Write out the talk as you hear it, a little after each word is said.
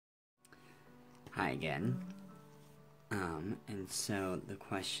Hi again. And so the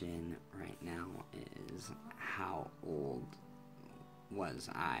question right now is, how old was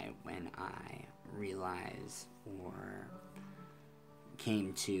I when I realized or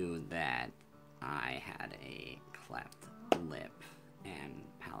came to that I had a cleft lip and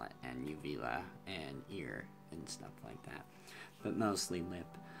palate and uvula and ear and stuff like that, but mostly lip.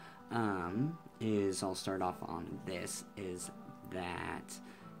 I'll start off on this, is that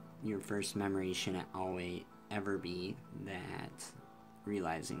your first memory shouldn't always ever be that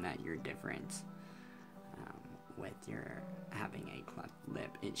realizing that you're different with your having a cleft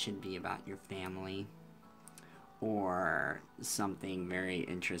lip. It should be about your family or something very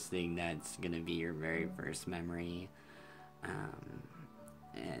interesting that's going to be your very first memory,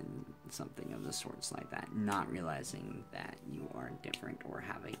 and something of the sorts like that. Not realizing that you are different or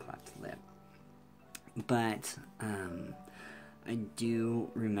have a cleft lip. But I do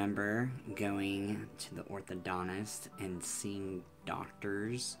remember going to the orthodontist and seeing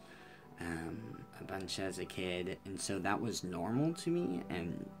doctors a bunch as a kid, and so that was normal to me,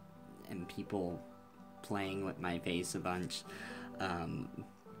 and people playing with my face a bunch,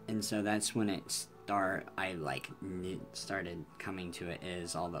 and so that's when I started coming to it,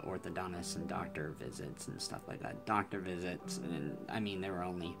 is all the orthodontist and doctor visits and stuff like that. Doctor visits, and I mean, they were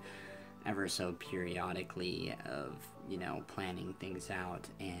only ever so periodically of, planning things out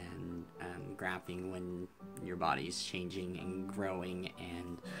and graphing when your body's changing and growing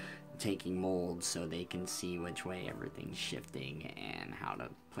and taking molds so they can see which way everything's shifting and how to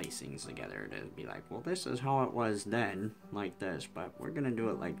place things together to be like, well, this is how it was then, like this, but we're gonna do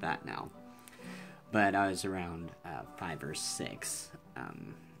it like that now. But I was around 5 or 6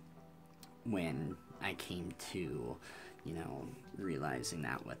 when I came to, realizing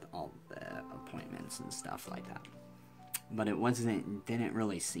that with all the appointments and stuff like that. But didn't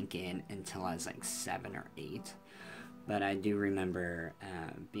really sink in until I was like 7 or 8. But I do remember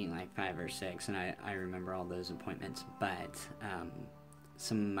being like 5 or 6, and I remember all those appointments. But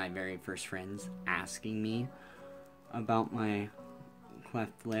some of my very first friends asking me about my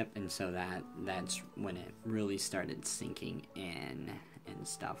cleft lip, and so that's when it really started sinking in and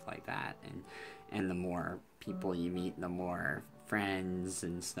stuff like that. And the more people you meet, the more friends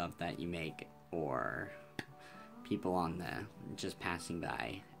and stuff that you make, or people just passing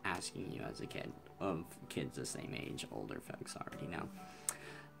by asking you as a kid, of kids the same age, older folks already know.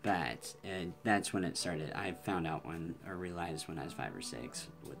 But that's when it started. I found out realized when I was 5 or 6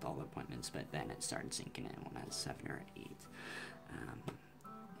 with all the appointments, but then it started sinking in when I was 7 or 8.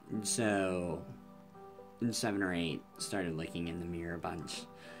 So in 7 or 8, started looking in the mirror a bunch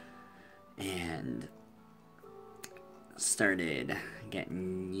and started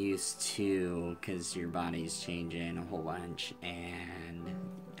getting used to, because your body's changing a whole bunch, and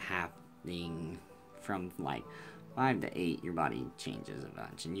happening from like 5 to 8, your body changes a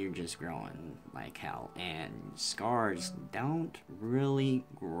bunch and you're just growing like hell, and scars don't really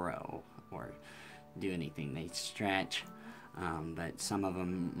grow or do anything. They stretch, but some of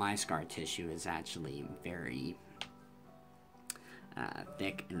them, my scar tissue is actually very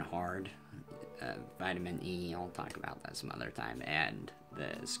thick and hard. Vitamin E, I'll talk about that some other time, and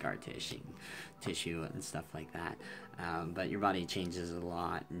the scar tissue and stuff like that. But your body changes a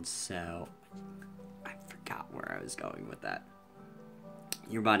lot, and so I forgot where I was going with that.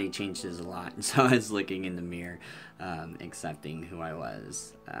 Your body changes a lot, and so I was looking in the mirror, accepting who I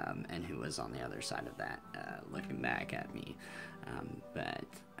was, and who was on the other side of that, looking back at me. But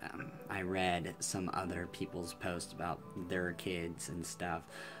I read some other people's posts about their kids and stuff,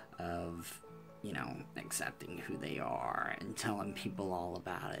 of accepting who they are and telling people all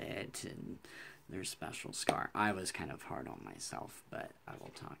about it and their special scar. I was kind of hard on myself, but I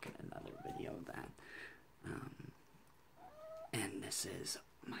will talk in another video of that. And this is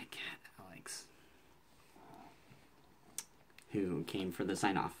my cat, Alex, who came for the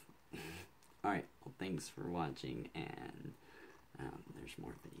sign-off. Alright, well, thanks for watching, and there's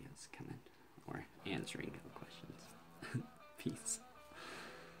more videos coming, or answering questions. Peace.